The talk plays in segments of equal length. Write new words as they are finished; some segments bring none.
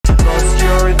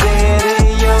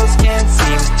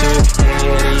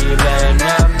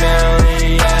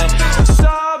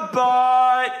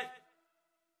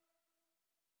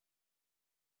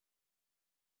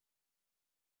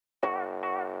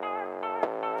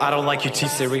I don't like your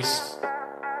T-Series.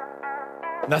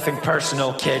 Nothing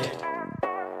personal, kid.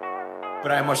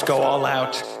 But I must go all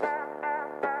out.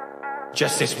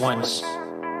 Just this once.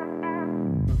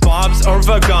 Bob's or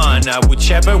Vagana,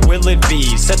 whichever will it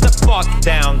be. Set the fuck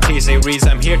down, T-Series,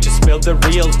 I'm here to spill the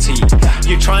real tea.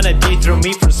 You tryna dethrone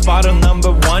me from spot on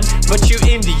number one, but you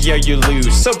in the air you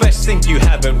lose, so best think you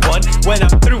haven't won. When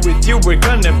I'm through with you, we're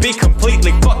gonna be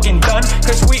completely fucking done,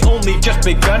 cause we only just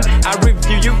begun. I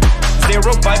review you,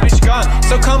 zero vibe is gone.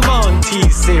 So come on,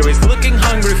 T-Series, looking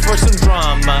hungry for some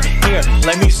drama. Here,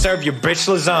 let me serve you bitch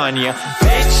lasagna.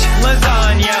 Bitch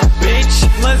lasagna, bitch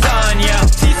lasagna.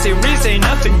 T-Series ain't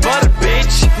nothing but a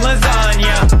bitch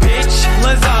lasagna. Bitch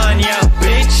lasagna,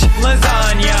 bitch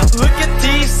lasagna. Look at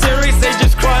T-Series, they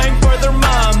just crying for their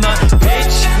mama.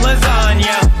 Bitch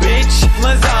lasagna, bitch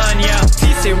lasagna.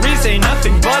 T-Series ain't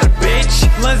nothing but a bitch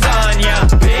lasagna.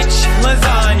 Bitch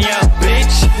lasagna,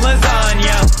 bitch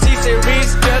lasagna.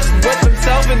 T-Series just wet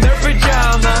themselves in their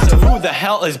pajamas. So who the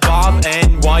hell is Bob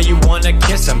and why you wanna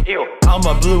kiss him? Ew. I'm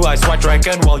a blue-eyed white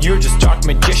dragon while you're just dark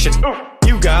magician. Oof.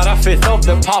 You got a fifth of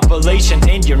the population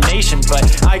in your nation,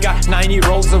 but I got 90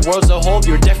 rolls, the world's a whole,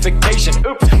 your defecation.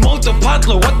 Oops,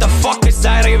 multipatlo, what the fuck is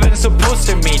that even supposed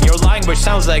to mean? Your language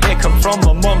sounds like it come from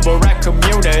a mumble rap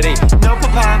community. No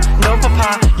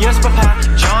papa, yes papa,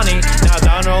 Johnny. Now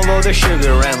download the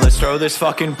sugar and let's throw this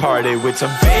fucking party with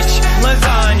some bitch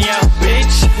lasagna,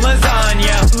 bitch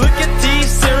lasagna. Look at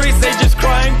T-Series, they just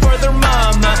crying for their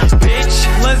mama. Bitch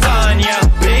lasagna,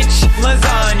 bitch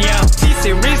lasagna.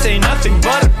 T-Series ain't nothing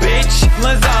but a bitch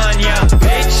lasagna.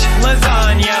 Bitch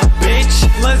lasagna, bitch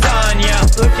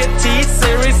lasagna. Look at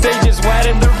T-Series, they just wet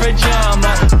in their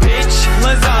pajama. Bitch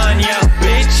lasagna,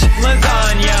 bitch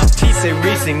lasagna.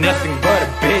 T-Series ain't nothing but a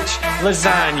bitch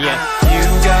lasagna. You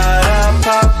got a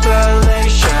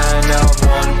population of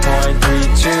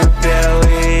 1.32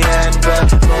 billion, but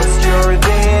most your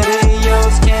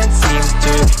videos can't seem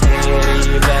to hit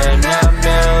even a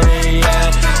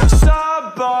million.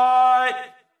 Sabot.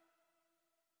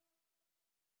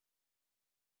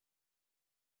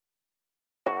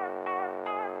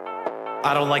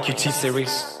 I don't like your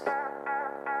T-Series.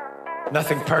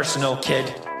 Nothing personal,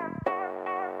 kid.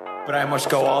 But I must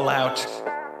go all out.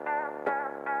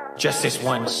 Just this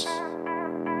once.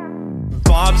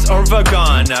 Bob's or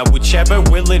Vagana, whichever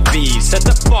will it be. Set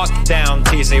the fuck down,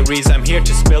 T-Series, I'm here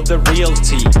to spill the real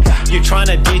tea. You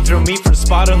tryna dethrone me from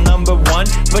spot on number one,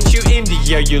 but you in the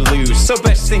air you lose, so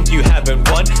best think you haven't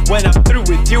won. When I'm through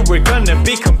with you, we're gonna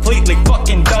be completely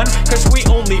fucking done, cause we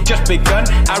only just begun.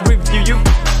 I review you,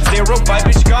 zero vibe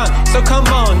is gone. So come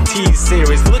on,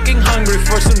 T-Series, looking hungry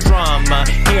for some drama.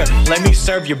 Here, let me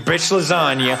serve you bitch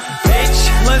lasagna. Bitch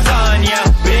lasagna,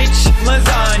 bitch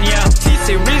lasagna.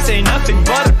 T-Series ain't nothing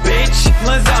but a bitch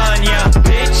lasagna.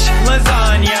 Bitch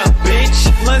lasagna, bitch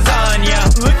lasagna.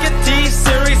 Look at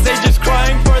T-Series, they just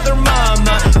crying for their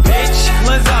mama. Bitch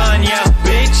lasagna,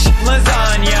 bitch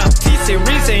lasagna.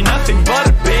 T-Series ain't nothing but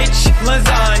a bitch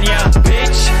lasagna.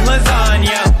 Bitch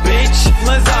lasagna, bitch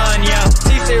lasagna.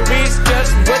 T-Series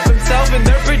just wet themselves in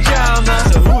their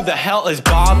pajamas. So who the hell is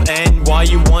Bob and why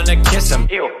you wanna kiss him?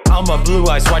 Ew. I'm a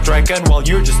blue-eyed white dragon while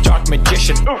you're just dark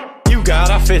magician. Oof. You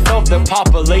got a fifth of the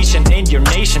population in your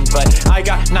nation, but I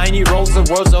got 90 rolls, the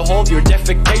world's a whole, your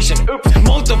defecation. Oops,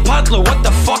 multipatlo, what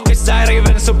the fuck is that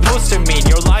even supposed to mean?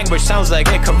 Your language sounds like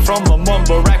it come from a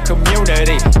mumble rap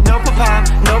community. No papa,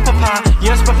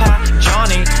 yes papa,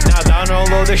 Johnny. Now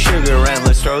download the sugar and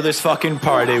let's throw this fucking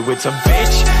party with some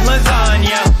bitch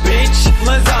lasagna, bitch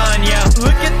lasagna.